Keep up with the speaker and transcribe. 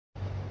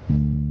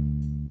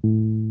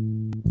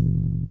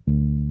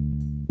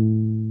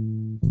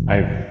I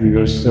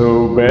feel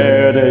so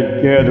bad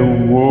I get a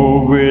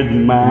worried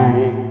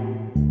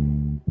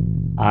mind.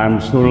 I'm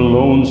so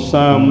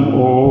lonesome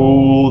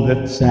all the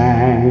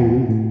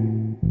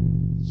time,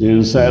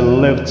 since I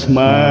left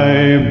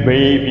my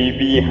baby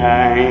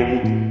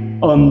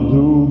behind on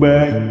Blue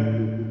Bayou.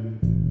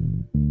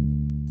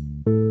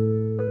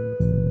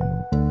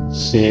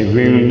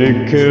 Saving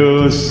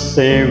nickels,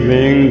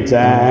 saving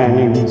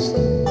dimes,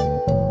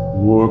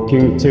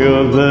 working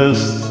till the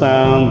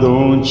sun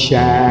don't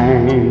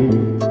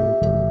shine,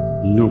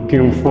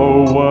 looking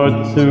forward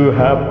to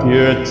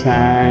happier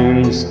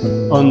times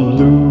on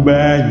Blue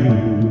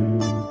Bayou.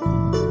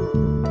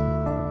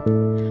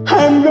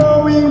 I'm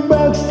going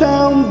back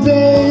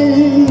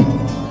someday,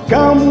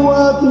 come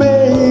what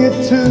may,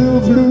 to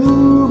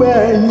Blue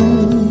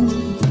Bayou,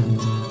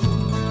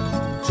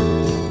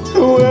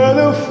 where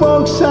the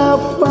folks are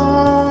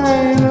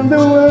fine and the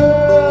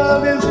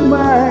world is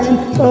mine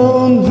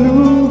on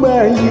Blue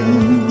Bayou,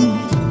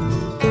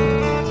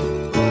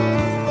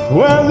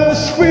 where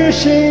there's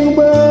fishing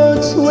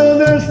boats, where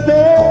there's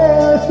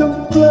stairs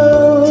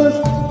afloat.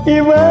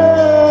 If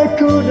I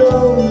could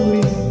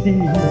only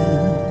see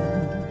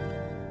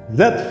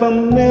that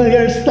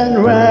familiar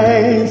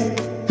sunrise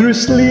through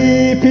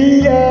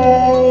sleepy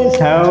eyes,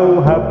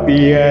 how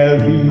happy I'll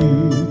be.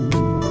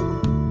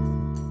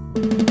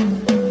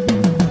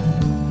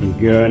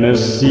 Gonna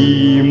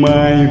see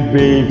my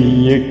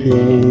baby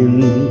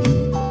again,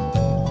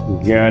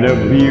 gonna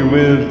be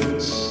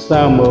with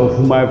some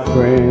of my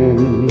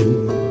friends.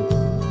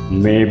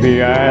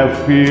 Maybe I'll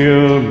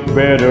feel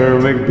better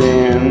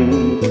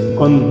again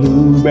on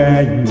Blue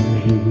Bayou.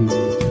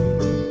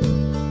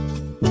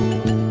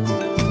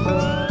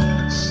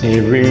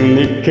 Saving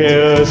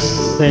nickels,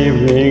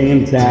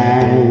 saving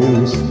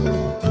dimes,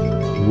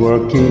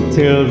 working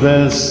till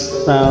the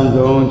sun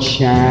don't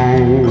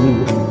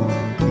shine,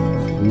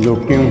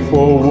 looking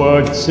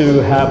forward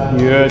to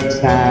happier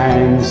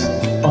times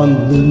on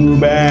Blue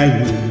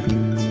Bayou.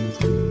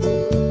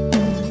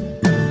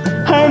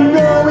 I'm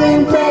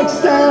going back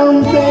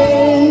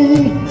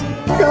someday,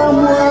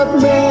 come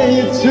what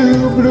may, to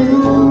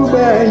Blue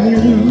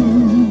Bayou,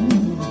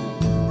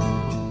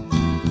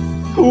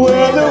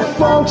 where the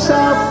folks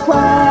are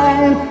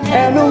fine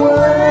and the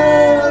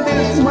world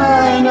is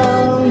mine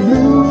on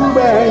Blue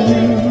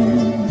Bayou,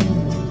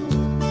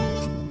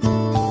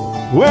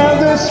 where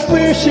there's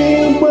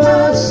fishing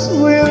boats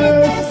with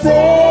a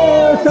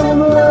sail of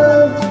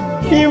love.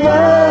 If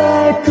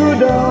I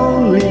could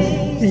only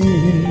see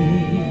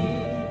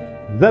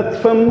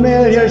that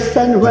familiar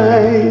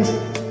sunrise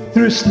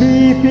through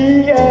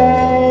sleepy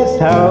eyes,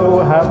 how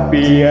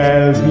happy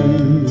I'll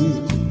be.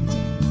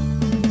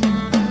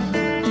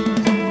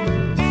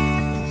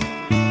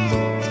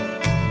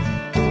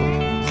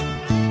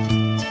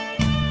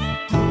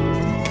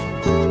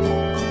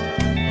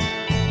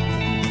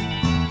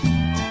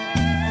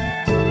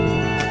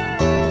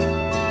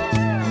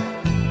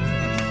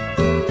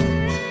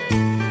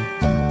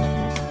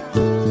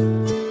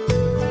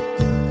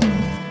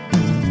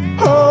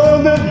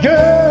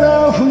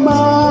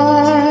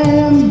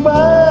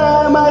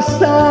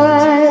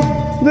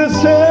 The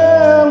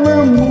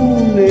summer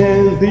moon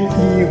and the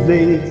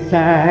evening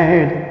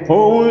tide,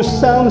 oh,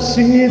 some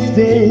sweet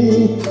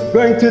day,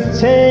 going to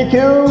take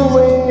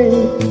away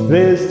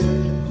this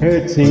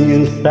hurting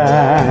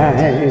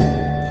inside.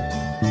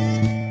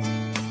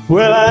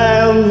 Well,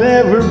 I'll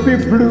never be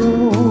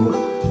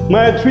blue,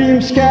 my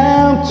dreams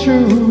come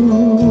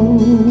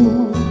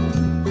true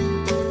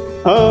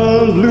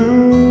on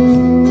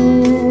Blue